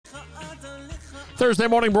Thursday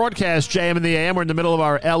morning broadcast, JM in the AM. We're in the middle of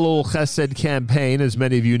our Elul Chesed campaign. As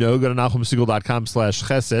many of you know, go to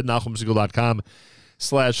NachumSegal.com/Chesed.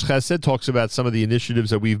 NachumSegal.com/Chesed talks about some of the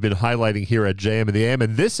initiatives that we've been highlighting here at JM in the AM.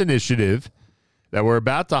 And this initiative that we're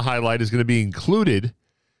about to highlight is going to be included.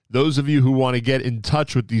 Those of you who want to get in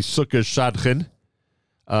touch with the Sukkah Shadchan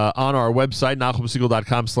on our website,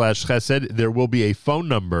 NachumSegal.com/Chesed, there will be a phone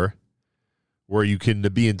number where you can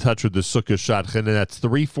be in touch with the Sukkah Shadchan, and that's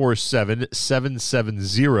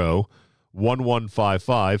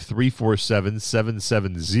 347-770-1155,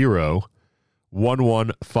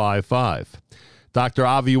 347-770-1155. Dr.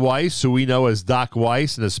 Avi Weiss, who we know as Doc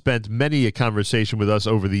Weiss, and has spent many a conversation with us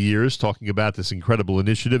over the years talking about this incredible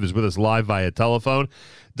initiative, is with us live via telephone.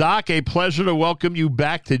 Doc, a pleasure to welcome you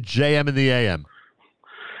back to JM in the AM.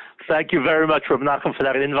 Thank you very much, Rav Nachum, for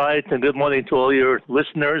that invite, and good morning to all your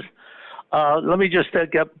listeners. Let me just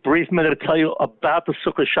get a brief minute to tell you about the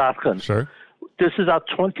Sukkah Shadchan. Sure. This is our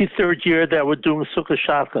 23rd year that we're doing Sukkah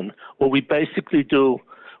Shadchan. What we basically do,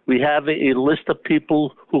 we have a list of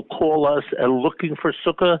people who call us and looking for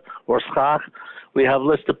Sukkah or Schach. We have a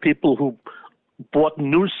list of people who bought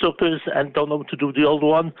new Sukkahs and don't know what to do with the old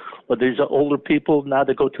one. Or these are older people. Now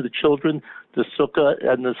they go to the children. The Sukkah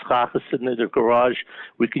and the Schach is sitting in their garage.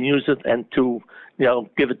 We can use it and to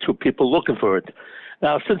give it to people looking for it.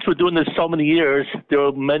 Now, since we're doing this so many years, there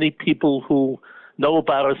are many people who know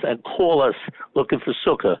about us and call us looking for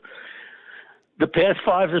Sukkah. The past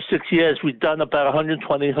 5 or 6 years, we've done about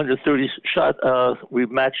 120, 130 we've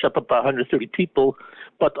matched up about 130 people,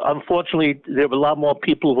 but unfortunately, there are a lot more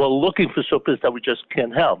people who are looking for Sukkahs that we just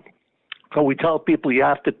can't help. So we tell people you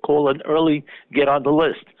have to call in early, get on the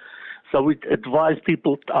list. So we advise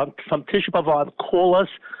people from Tisha B'Av, call us,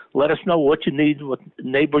 let us know what you need, what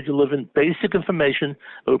neighborhood you live in, basic information,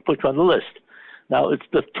 and we'll put you on the list. Now, it's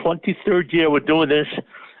the 23rd year we're doing this,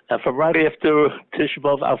 and from right after Tisha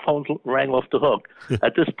B'Av, our phones rang off the hook.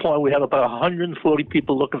 At this point, we have about 140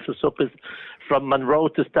 people looking for Sukkahs from Monroe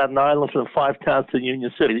to Staten Island, from 5 towns to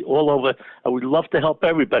Union City, all over, and we'd love to help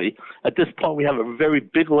everybody. At this point, we have a very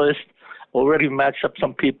big list, already matched up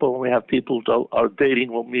some people, and we have people that are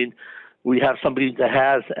dating, we have somebody that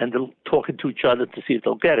has, and they're talking to each other to see if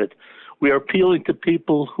they'll get it. We are appealing to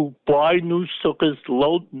people who buy new sukkahs,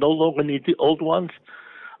 no longer need the old ones.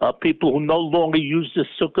 People who no longer use the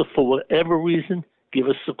sukkah for whatever reason, give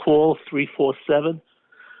us a call,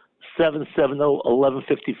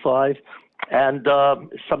 347-770-1155. And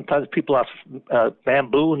sometimes people ask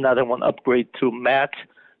bamboo, now they want to upgrade to mat.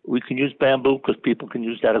 We can use bamboo because people can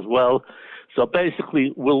use that as well. So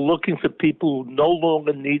basically, we're looking for people who no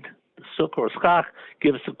longer need Sukkah or Schach.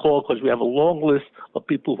 Give us a call because we have a long list of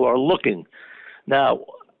people who are looking. Now,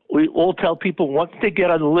 we all tell people once they get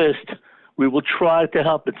on the list, we will try to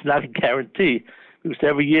help. It's not a guarantee because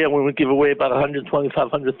every year when we give away about 125,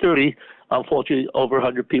 130, unfortunately over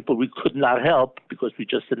 100 people we could not help because we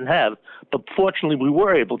just didn't have. But fortunately, we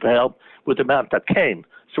were able to help with the amount that came.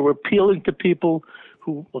 So we're appealing to people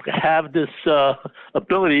who have this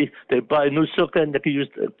ability. They buy a new sukkah and they can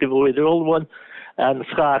give away their old one. And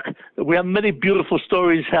Schach, we have many beautiful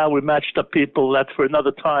stories how we matched up people. That's for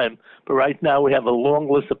another time. But right now we have a long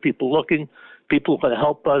list of people looking, people who can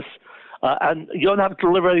help us. And you don't have to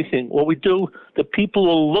deliver anything. What we do, the people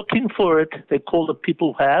who are looking for it, they call the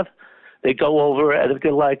people who have. They go over, and if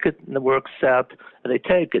they like it, and it works out, and they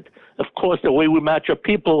take it. Of course, the way we match up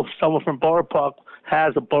people, someone from Borough Park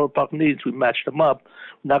has a Borough Park needs, we match them up.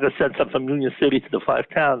 We're not going to send some from Union City to the 5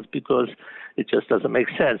 towns because it just doesn't make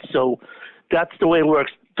sense. So that's the way it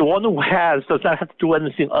works. The one who has does not have to do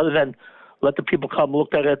anything other than let the people come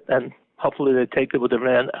look at it, and hopefully they take it with their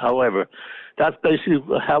van. However, that's basically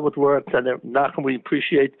how it works, and Nachum, we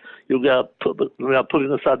appreciate you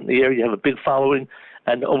putting us out in the air. You have a big following,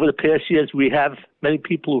 and over the past years, we have many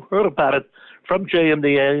people who heard about it from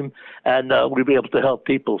JMDM, and we'll be able to help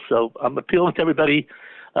people. So I'm appealing to everybody.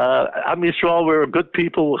 I'm Yisrael. We're good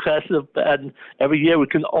people, and every year we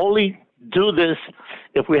can only do this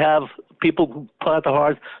if we have people who put out the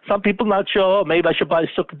heart. Some people not sure, maybe I should buy a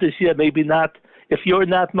sukkah this year, maybe not. If you're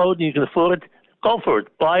in that mode and you can afford it, go for it.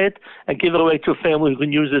 Buy it and give it away to a family who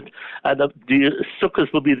can use it. And the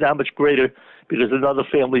sukkahs will be that much greater because another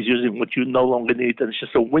family is using what you no longer need. And it's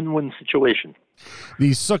just a win-win situation.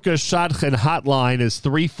 The Sukkah Shadchan hotline is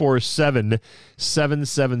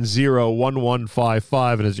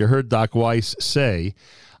 347-770-1155. And as you heard Doc Weiss say,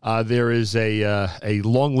 there is a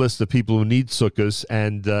long list of people who need sukkahs.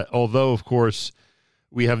 And although, of course,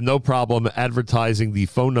 we have no problem advertising the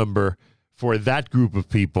phone number for that group of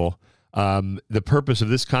people, the purpose of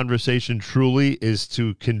this conversation truly is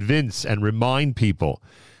to convince and remind people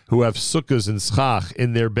who have sukkahs and schach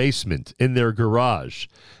in their basement, in their garage,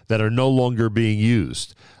 that are no longer being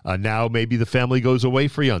used. Now maybe the family goes away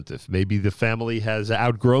for Yontif. Maybe the family has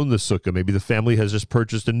outgrown the sukkah. Maybe the family has just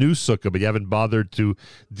purchased a new sukkah, but you haven't bothered to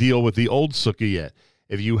deal with the old sukkah yet.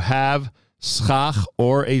 If you have schach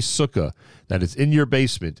or a sukkah that is in your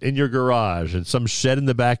basement, in your garage, in some shed in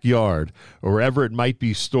the backyard, or wherever it might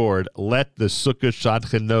be stored, let the sukkah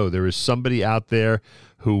shadchan know there is somebody out there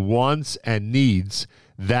who wants and needs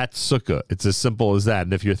that sukkah. It's as simple as that.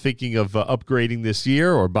 And if you're thinking of upgrading this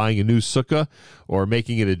year or buying a new sukkah or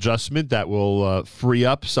making an adjustment that will free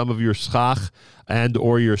up some of your schach and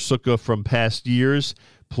or your sukkah from past years,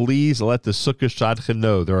 please let the sukkah shadchan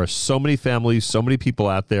know. There are so many families, so many people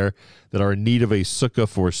out there that are in need of a sukkah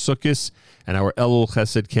for sukkahs, and our Elul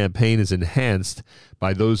Chesed campaign is enhanced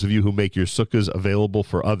by those of you who make your sukkahs available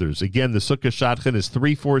for others. Again, the sukkah shadchan is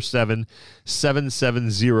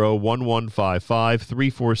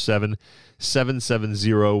 347-770-1155,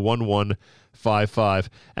 347-770-1155.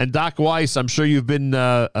 And Doc Weiss, I'm sure you've been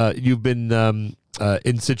in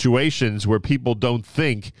situations where people don't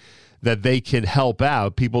think that they can help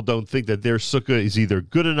out. People don't think that their sukkah is either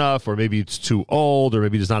good enough, or maybe it's too old, or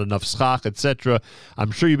maybe there's not enough schach, etc. I'm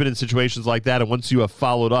sure you've been in situations like that, and once you have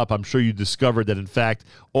followed up, I'm sure you discovered that, in fact,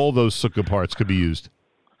 all those sukkah parts could be used.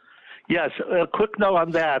 Yes, a quick note on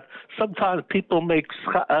that. Sometimes people make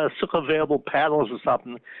sukkah available panels or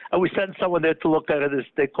something, and we send someone there to look at it.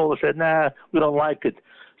 They call us and say, nah, we don't like it.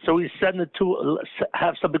 So we send it to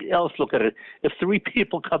have somebody else look at it. If 3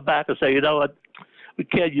 people come back and say, you know what, we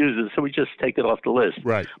can't use it, so we just take it off the list.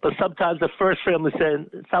 Right. But sometimes the first family saying,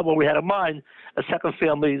 it's not what we had in mind. A second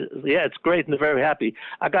family, yeah, it's great, and they're very happy.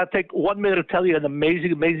 I got to take 1 minute to tell you an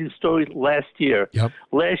amazing story last year. Yep.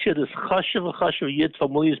 Last year, this Chashav Yid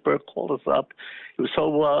from Williamsburg called us up. He was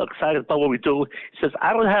so excited about what we do. He says,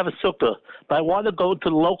 I don't have a sukkah, but I want to go to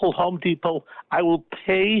the local Home Depot. I will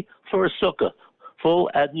pay for a sukkah.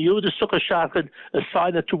 And you, the sukkah shadchan,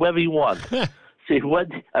 assign it to whoever you want. See, what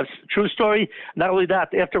a true story. Not only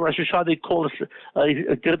that, after Rosh Hashanah, they called us. He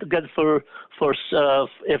did it again for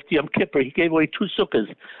after Yom Kippur. He gave away 2 sukkahs.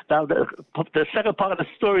 Now, the second part of the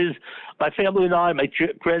story is my family and I, my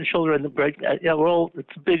grandchildren, we're all.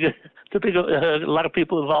 It's a big, a lot of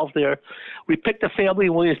people involved there. We picked a family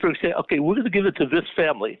in Williamsburg. Say, okay, we're going to give it to this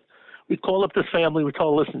family. We call up this family. We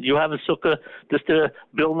told them, listen, you have a sukkah. This is the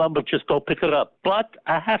bill number. Just go pick it up. But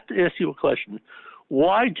I have to ask you a question.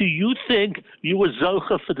 Why do you think you were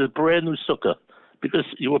zocha for the brand new sukkah? Because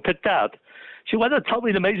you were picked out. She wanted to tell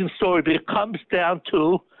me an amazing story, but it comes down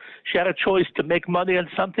to she had a choice to make money on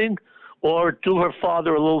something or do her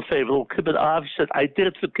father a little favor, a little kibbutz av. She said, I did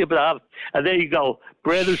it for kibbutz av. And there you go,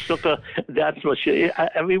 brand new sukkah. That's what she,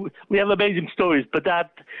 I mean, we have amazing stories, but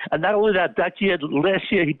that, and not only that,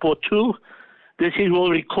 last year he bought 2. This year he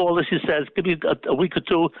already called us. He says, give me a week or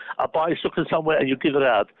 2, I'll buy a sukkah somewhere and you give it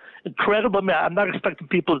out. Incredible, man. I'm not expecting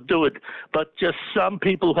people to do it, but just some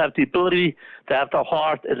people who have the ability to have the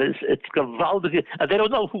heart, and it's gewaldige, and they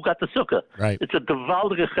don't know who got the sukkah. Right. It's a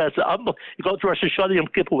gewaldige chesed. You go to Rosh Hashanah Yom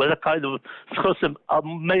Kippur with that kind of schusim,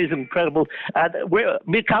 amazing, incredible, and we're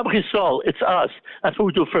Mikam Chisol. It's us. That's what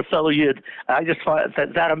we do for a fellow Yid. I just find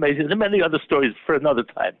that amazing. There are many other stories for another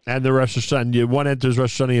time. And the Rosh Hashanah, one enters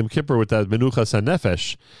Rosh Hashanah Yom Kippur with that Menuchas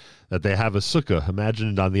HaNefesh, that they have a sukkah.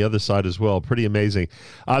 Imagine it on the other side as well. Pretty amazing.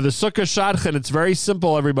 The sukkah shadchan, it's very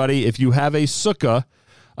simple, everybody. If you have a sukkah,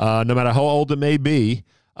 no matter how old it may be,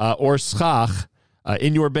 or schach,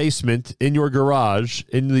 in your basement, in your garage,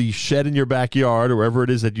 in the shed in your backyard, or wherever it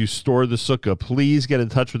is that you store the sukkah, please get in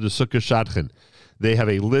touch with the sukkah shadchan. They have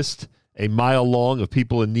a list a mile long of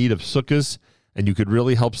people in need of sukkahs, and you could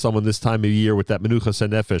really help someone this time of year with that Menuchas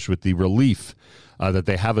HaNefesh, with the relief that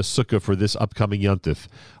they have a sukkah for this upcoming Yontif.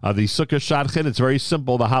 The sukkah shadchan, it's very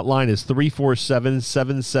simple. The hotline is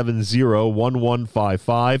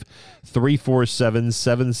 347-770-1155,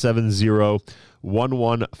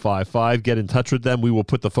 347-770-1155. Get in touch with them. We will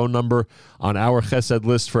put the phone number on our Chesed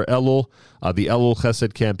list for Elul, the Elul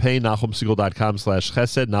Chesed campaign,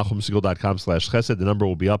 NachumSegal.com/Chesed, NachumSegal.com/Chesed. The number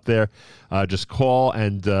will be up there. Just call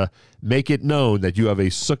and make it known that you have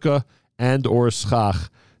a sukkah and or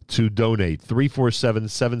schach to donate.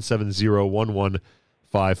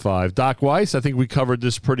 347-770-1155. Doc Weiss, I think we covered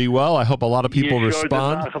this pretty well. I hope a lot of people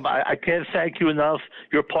respond. Sure, I can't thank you enough.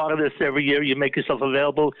 You're part of this every year. You make yourself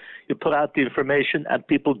available. You put out the information, and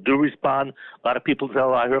people do respond. A lot of people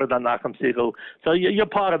tell, I heard it on Nachum Segal. So you're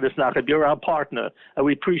part of this, Nachum. You're our partner, and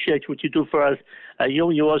we appreciate what you do for us.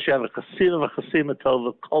 You also have a chesima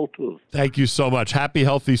tova kol tuv. Thank you so much. Happy,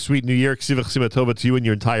 healthy, sweet New Year. Chesima tova to you and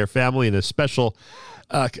your entire family, and a special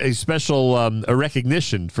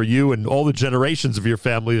recognition for you and all the generations of your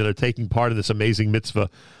family that are taking part in this amazing mitzvah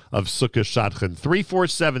of Sukkah Shadchan.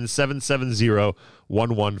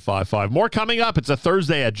 347-770-1155. More coming up. It's a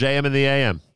Thursday at JM in the AM.